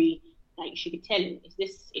best story that you should be telling? Is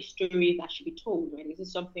this a story that should be told, right? Is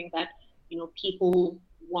this something that, people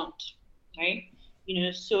want, right?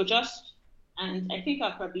 So just, and I think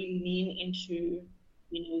I'll probably lean into,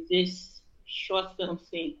 this short film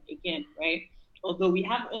thing again, right? Although we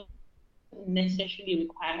have necessarily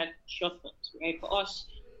required short films, right? For us,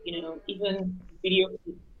 even video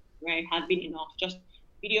clips, right, have been enough. Just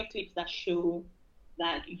video clips that show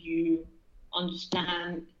that you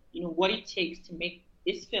understand, what it takes to make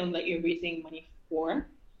this film that you're raising money for,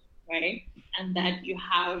 right? And that you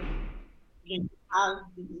have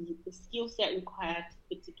the skill set required to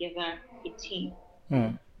put together a team.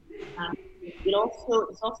 Mm.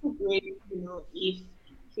 It's also great, if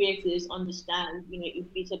creators understand, a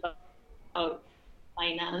bit about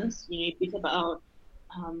finance, a bit about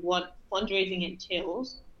what fundraising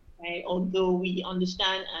entails, right? Although we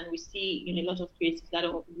understand and we see, a lot of creators that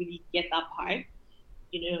don't really get that part,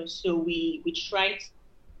 so we try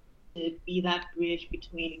to be that bridge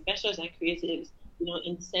between investors and creatives,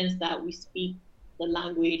 in the sense that we speak the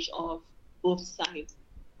language of both sides,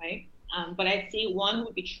 right? But I'd say one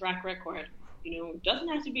would be track record. Doesn't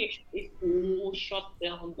have to be a full short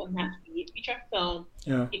film, doesn't have to be a feature film.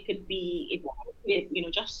 Yeah. It could be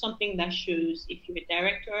just something that shows if you're a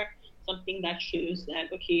director, something that shows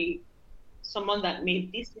that okay, someone that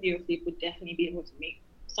made this video clip would definitely be able to make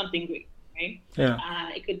something great, right? Yeah.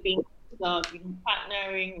 It could be about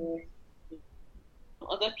partnering with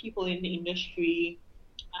other people in the industry.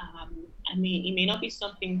 I mean, it may not be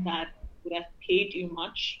something that would have paid you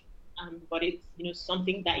much, but it's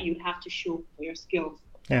something that you'd have to show for your skills.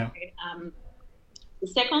 Yeah. Right? The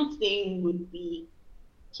second thing would be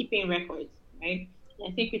keeping records, right?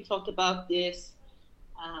 And I think we talked about this,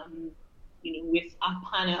 with our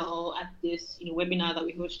panel at this, webinar that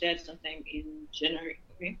we hosted sometime in January.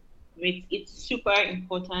 Okay, it's super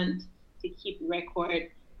important to keep record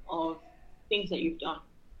of things that you've done,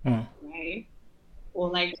 Mm. right? Or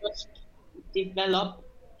like just develop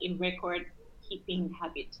a record keeping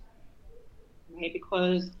habit, right?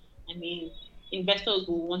 Because I mean, investors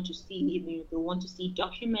will want to see, they want to see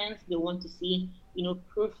documents, they want to see,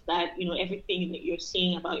 proof that everything that you're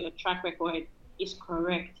saying about your track record is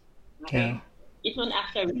correct, right? Yeah. Even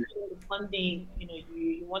after receiving the funding,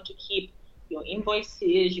 you want to keep your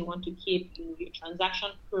invoices, you want to keep your transaction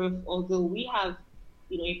proof. Although we have,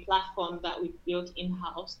 a platform that we built in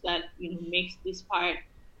house that makes this part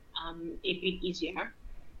a bit easier,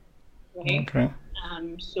 right? Okay.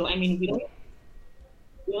 So I mean, we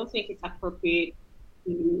don't think it's appropriate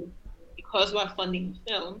to, because we're funding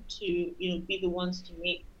the film, to be the ones to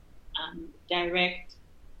make direct,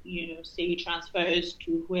 say transfers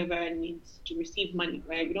to whoever needs to receive money,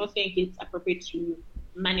 right? We don't think it's appropriate to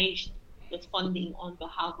manage the funding on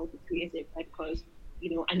behalf of the creative, right? Because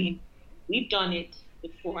I mean, we've done it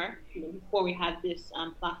before, before we had this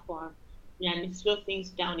platform, and it slowed things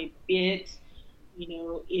down a bit.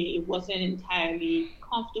 It wasn't entirely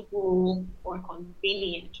comfortable or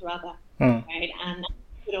convenient, rather, Mm. right? And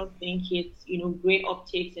I don't think it's great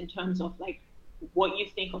optics in terms of like what you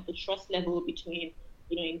think of the trust level between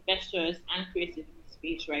investors and creatives in the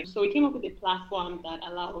space, right? So we came up with a platform that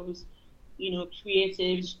allows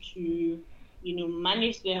creatives to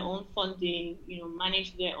manage their own funding,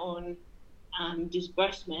 manage their own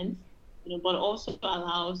disbursements, but also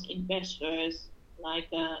allows investors, like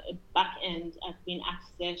a back end admin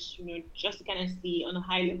access, just to kind of see on a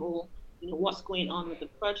high level, what's going on with the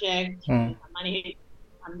project. You can manage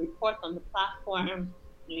and report on the platform.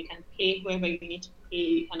 You can pay whoever you need to pay.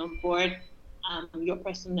 You can onboard your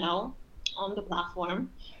personnel on the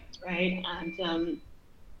platform, right? And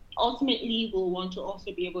ultimately, we'll want to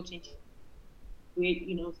also be able to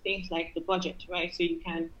integrate, things like the budget, right? So you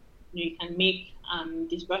can make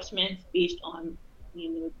disbursements based on,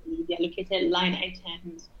 the allocated line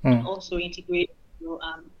items, and also integrate,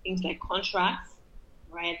 things like contracts,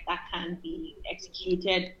 right? That can be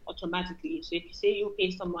executed automatically. So if you say you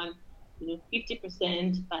pay someone,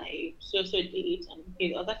 50% by so date, and you pay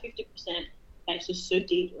the other 50% by so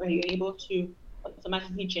date, right? You're able to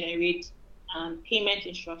automatically generate payment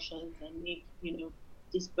instructions and make,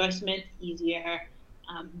 disbursement easier,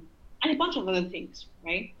 and a bunch of other things,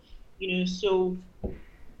 right? So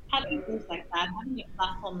having things like that, having a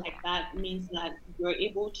platform like that means that you're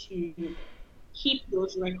able to keep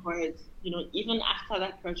those records, even after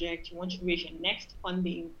that project, you want to raise your next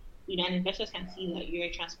funding, and investors can see that you're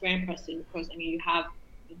a transparent person because, I mean, you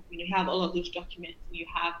have all of those documents, you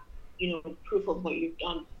have, proof of what you've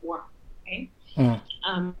done before, right?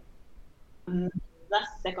 Um, that's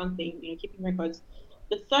the second thing, keeping records.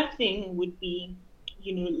 The third thing would be,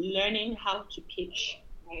 learning how to pitch,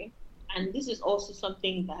 right? And this is also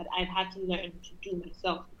something that I've had to learn to do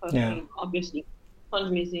myself because, I mean, obviously,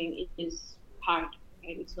 fundraising is hard,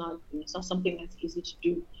 right? It's not something that's easy to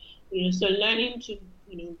do. So learning to,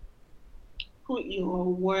 put your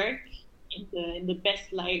work in the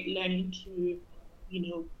best light, learning to,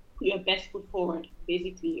 put your best foot forward,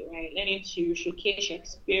 basically, right? Learning to showcase your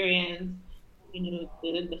experience,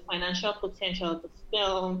 the financial potential of the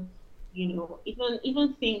film,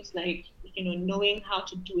 even things like, knowing how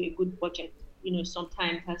to do a good budget,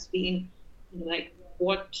 sometimes has been, like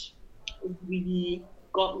what really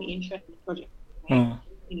got me interested in the project, right?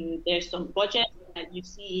 There's some budget that you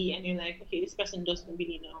see and you're like, okay, this person doesn't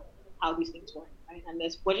really know how these things work, right? And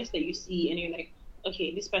there's budgets that you see and you're like,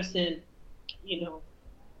 okay, this person, you know,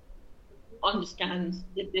 understands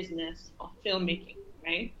the business of filmmaking,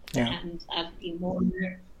 right? And I've been more,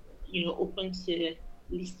 open to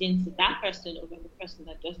listening to that person over the person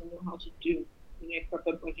that doesn't know how to do, a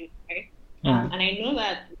proper budget, right? And I know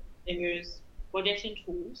that there's budgeting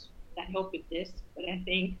tools that help with this, but I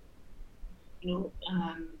think,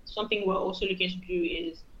 something we're also looking to do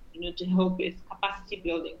is, to help with capacity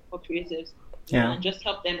building for creatives, and just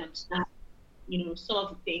help them understand, some of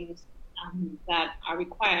the things that are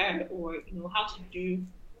required, or how to do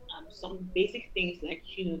some basic things like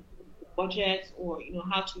the budget, or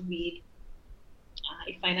how to read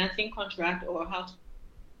a financing contract, or how to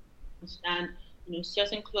understand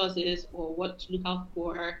certain clauses, or what to look out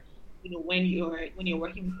for when you're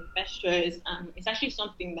working with investors. It's actually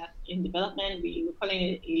something that in development we're calling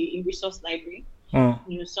it a resource library.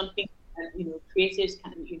 Something that creatives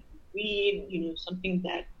can read. Something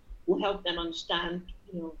that will help them understand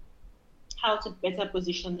how to better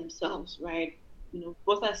position themselves, right?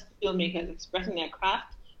 Both as filmmakers expressing their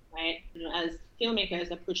craft, right? As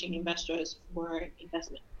filmmakers approaching investors for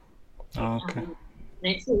investment. Okay.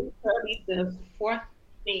 And I think probably the fourth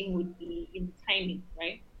thing would be in timing,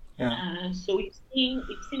 right? So we've seen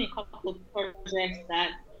a couple of projects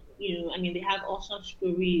that I mean, they have awesome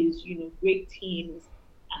stories, great teams,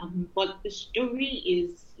 but the story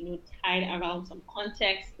is tied around some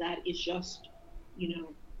context that is just you know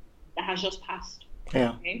that has just passed.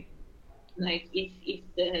 Okay. Like if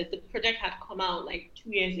the project had come out like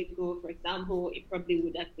 2 years ago, for example, it probably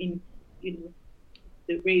would have been,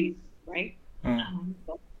 the raise, right?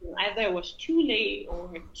 But either it was too late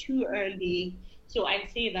or too early. So I'd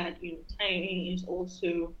say that timing is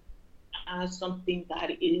also something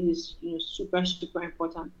that is super super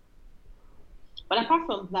important. But apart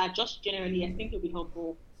from that, just generally, I think it would be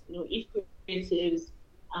helpful, if creatives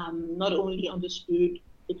not only understood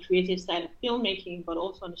the creative side of filmmaking, but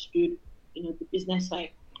also understood, the business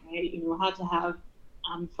side, right? How to have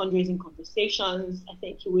fundraising conversations. I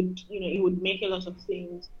think it would make a lot of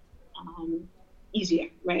things um, easier,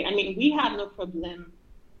 right? I mean, we have no problem,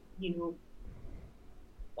 you know,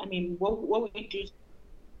 I mean, what we do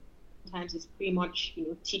sometimes is pretty much,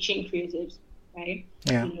 teaching creatives, right?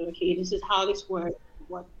 Okay, this is how this works,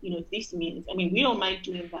 what, this means. I mean, we don't mind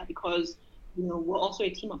doing that because, we're also a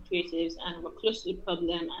team of creatives and we're close to the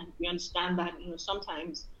problem, and we understand that,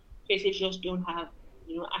 sometimes creatives just don't have,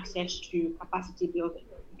 access to capacity building,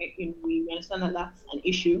 right? We understand that that's an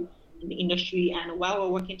issue in the industry, and while we're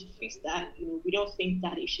working to fix that, we don't think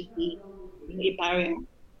that it should be, a barrier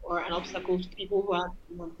or an obstacle to people who have,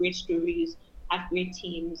 great stories, have great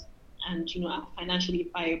teams, and are financially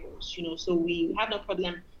viable. So we have no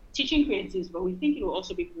problem teaching creatives, but we think it will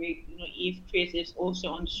also be great, if creatives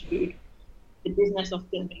also understood the business of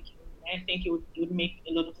filmmaking. I think it would make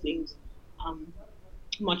a lot of things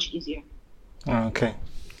much easier. Okay.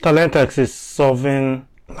 TalentX is solving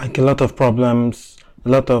like a lot of problems, a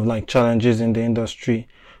lot of like challenges in the industry,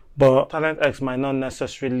 but TalentX might not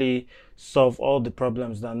necessarily solve all the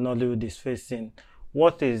problems that Nollywood is facing.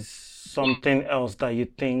 What is something else that you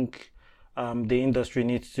think the industry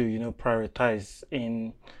needs to, prioritize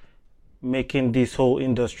in making this whole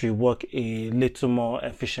industry work a little more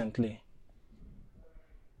efficiently?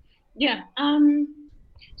 Yeah.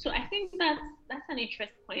 So I think that's an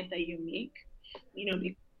interesting point that you make,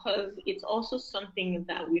 because it's also something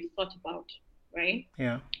that we've thought about, right?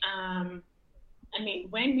 Yeah. Um, I mean,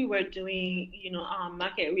 when we were doing, our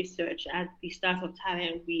market research at the start of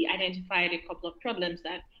Talent, we identified a couple of problems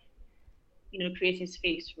that, creators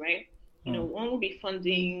face, right? Mm. One would be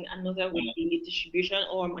funding, another would be distribution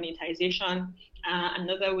or monetization,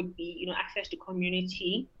 another would be, access to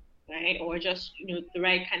community, right? Or just, the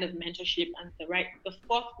right kind of mentorship, and the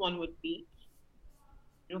fourth one would be,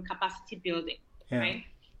 capacity building, Yeah. right?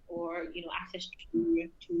 Or, access to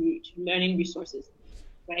learning resources,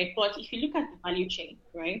 right? But if you look at the value chain,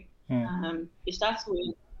 right, Mm. it starts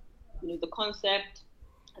with, the concept,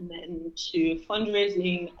 and then to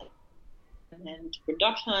fundraising, and then to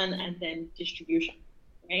production, and then distribution,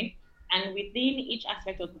 right? And within each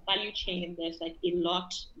aspect of the value chain, there's like a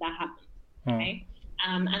lot that happens, Mm. right?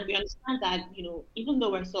 And we understand that, even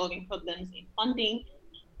though we're solving problems in funding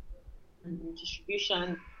and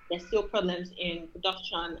distribution, there's still problems in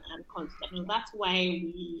production and concept. That's why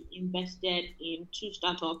we invested in two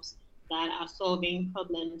startups that are solving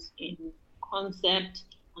problems in concept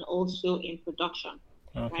and also in production,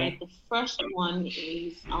 Okay. right? The first one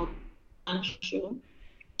is Show.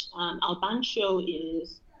 Show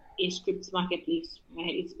is a script marketplace,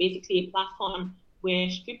 right? It's basically a platform where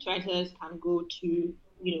script writers can go to,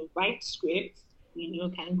 write scripts,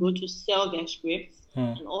 can go to sell their scripts,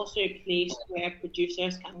 Mm. and also a place where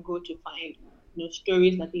producers can go to find,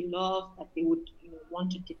 stories that they love, that they would,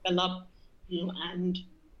 want to develop, and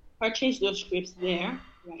purchase those scripts there,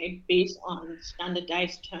 right, based on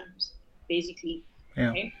standardized terms, basically,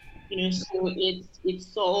 Yeah. right? So it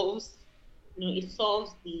solves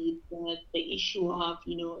the issue of,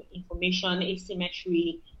 information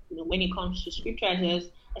asymmetry, when it comes to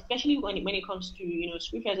scriptwriters, especially when it comes to,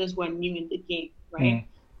 scriptwriters who are new in the game, Mm. right?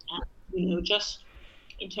 And, just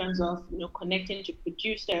in terms of, connecting to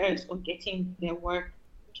producers or getting their work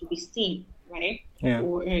to be seen, right? Yeah.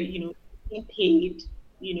 Or, being paid,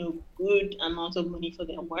 good amounts of money for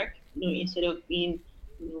their work, you know, um,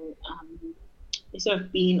 instead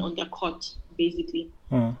of being undercut, basically,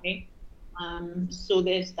 Mm. right? So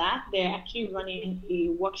there's that. They're actually running a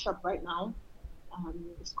workshop right now.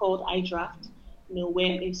 It's called iDraft,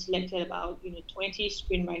 where they've selected about, 20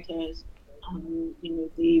 screenwriters.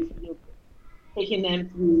 They've, taken them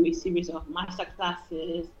through a series of master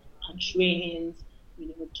classes and trainings,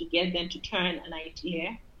 to get them to turn an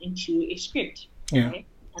idea into a script, Yeah. right?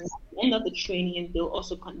 And at the end of the training, they'll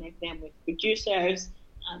also connect them with producers,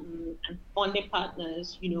 and funding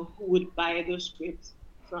partners, who would buy those scripts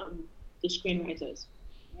from the screenwriters,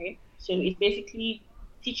 right? So it's basically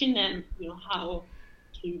teaching them, how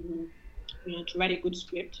to write a good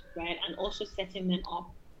script, right? And also setting them up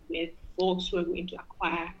with folks who are going to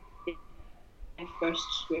acquire first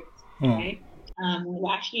script, Mm. right?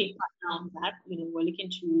 We're actually partner on that. We're looking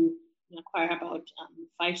to acquire about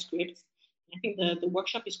 5 scripts. I think the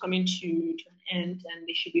workshop is coming to an end, and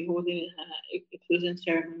they should be holding a closing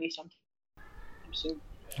ceremony sometime soon.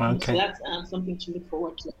 So Okay. that's something to look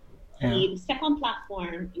forward to. Yeah. The second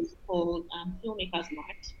platform is called Filmmakers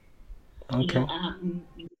Mart. Okay.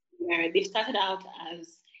 Where they started out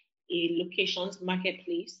as a locations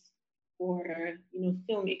marketplace for,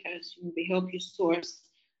 filmmakers. They help you source,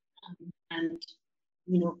 and,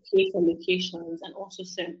 pay for locations, and also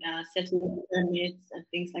settle permits and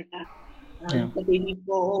things like that. Yeah. But they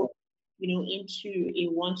evolved, into a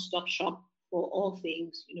one-stop shop for all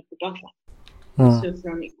things, production. Mm. So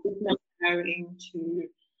from equipment hiring to,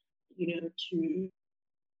 to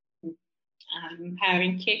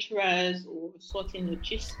hiring caterers or sorting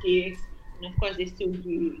logistics. And of course, they still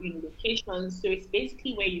do, locations. So it's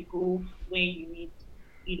basically where you go when you need,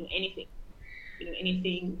 anything,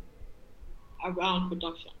 anything around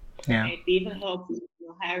production, Yeah. right? They even help with,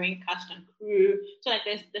 hiring cast and crew. So like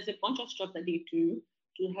there's a bunch of stuff that they do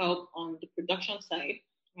to help on the production side,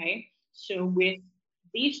 right? So with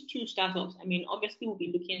these two startups, I mean, obviously we'll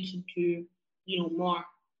be looking to do, more.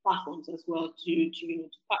 platforms as well to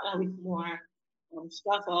partner with more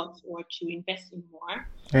startups or to invest in more.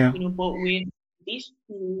 Yeah. But with these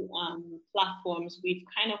two platforms, we've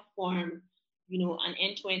kind of formed an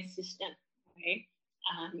end-to-end system, right?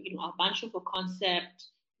 Our Bancho for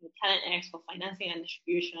concept, TalentX for financing and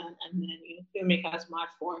distribution, and then Filmmakers Mart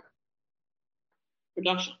for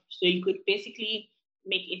production. So you could basically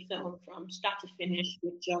make a film from start to finish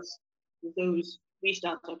with just those three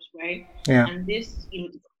startups, right? Yeah. And this,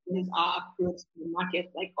 is our approach to the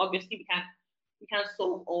market. Like obviously we can't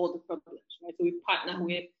solve all the problems, right? So we partner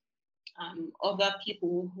with other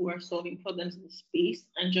people who are solving problems in the space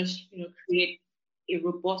and just create a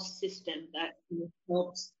robust system that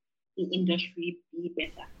helps the industry be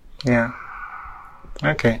better. Yeah.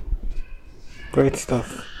 Okay. Great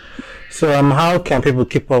stuff. So how can people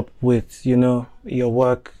keep up with your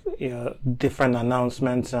work, your different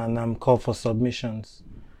announcements, and call for submissions?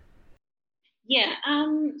 Yeah.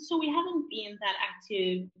 So we haven't been that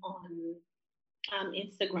active on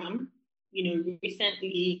Instagram,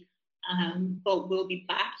 recently, but we'll be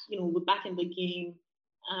back. We're back in the game.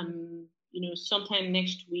 Sometime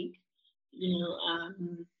next week.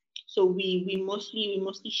 So we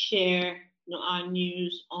mostly share our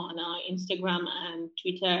news on our Instagram and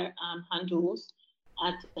Twitter handles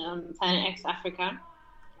at TalentX Africa.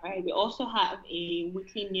 Right. We also have a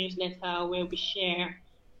weekly newsletter where we share,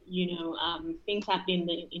 things happening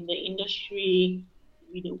in the industry.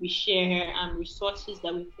 We share resources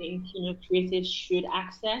that we think creatives should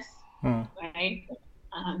access. Right.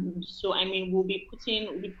 So I mean, we'll be putting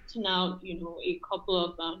out a couple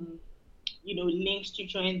of links to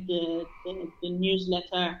join the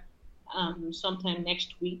newsletter sometime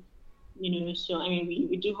next week. So I mean,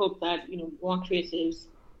 we do hope that more creatives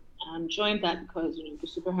join that because it'll be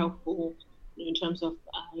super helpful in terms of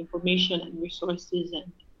information and resources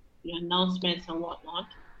and announcements and whatnot.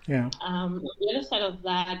 Yeah. On the other side of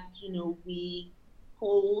that, we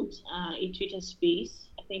hold a Twitter space.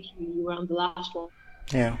 I think you were on the last one.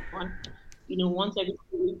 Yeah. Once every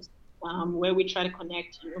 2 weeks, where we try to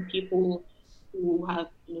connect people who have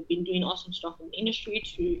been doing awesome stuff in the industry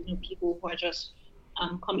to people who are just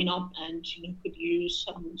coming up and could use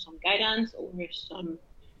some guidance or some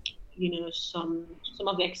some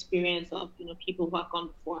of the experience of people who have gone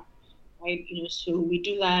before, right? So we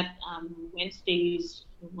do that Wednesdays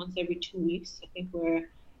once every 2 weeks. I think the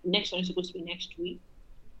next one is supposed to be next week,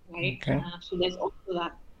 right? Okay. So there's also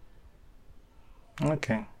that.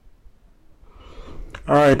 Okay.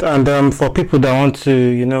 All right, and for people that want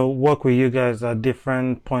to work with you guys at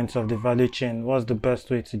different points of the value chain, what's the best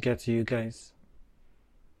way to get to you guys?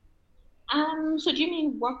 So do you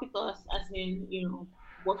mean work with us as in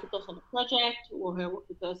work with us on the project or work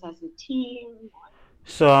with us as a team?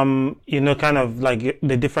 So kind of like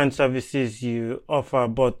the different services you offer,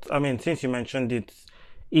 but I mean, since you mentioned it,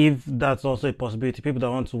 if that's also a possibility, people that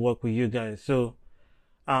want to work with you guys. So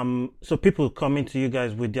so people coming to you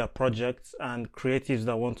guys with their projects and creatives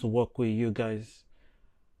that want to work with you guys.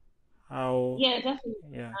 How? Yeah, definitely.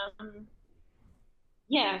 Yeah.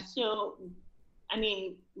 Yeah, so I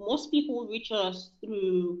mean, most people reach us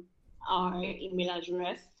through our email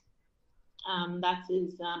address. That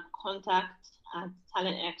is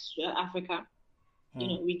contact@TalentX Africa.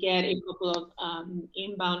 We get a couple of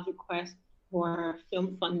inbound requests for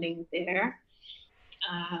film funding there.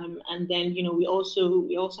 And then we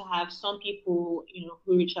also have some people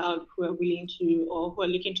who reach out who are willing to or who are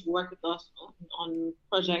looking to work with us on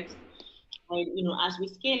projects. Right? As we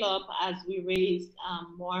scale up, as we raise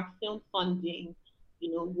more film funding,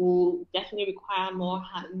 we'll definitely require more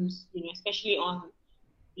hands, especially on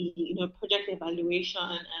the project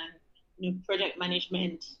evaluation and project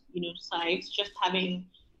management sides. Just having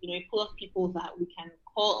a pool of people that we can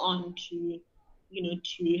call on to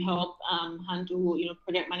to help handle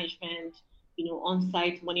project management,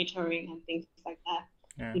 on-site monitoring and things like that.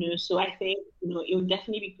 Yeah. So I think it would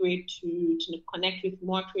definitely be great to connect with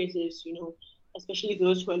more creatives, especially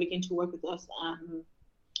those who are looking to work with us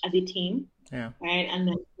as a team. Yeah. Right. And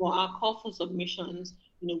then for our call for submissions,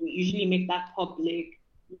 we usually make that public,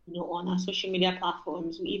 on our social media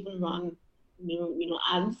platforms. We even run,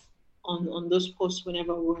 ads on those posts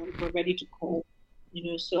whenever we're ready to call.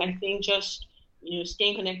 So I think just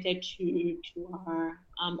staying connected to our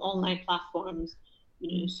online platforms,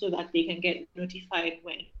 so that they can get notified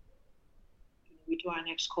when we do our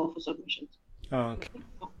next call for submissions. Oh, okay.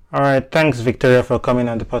 All right. Thanks, Victoria, for coming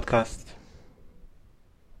on the podcast.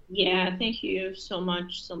 Yeah, thank you so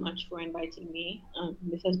much for inviting me.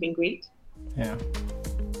 This has been great. Yeah.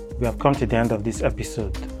 We have come to the end of this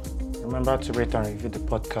episode. Remember to rate and review the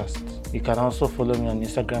podcast. You can also follow me on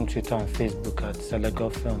Instagram, Twitter, and Facebook at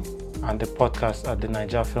Selegot Film, and the podcast at the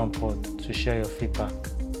Niger Film Pod to share your feedback.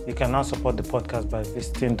 You can now support the podcast by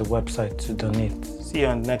visiting the website to donate. See you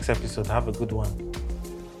on the next episode. Have a good one.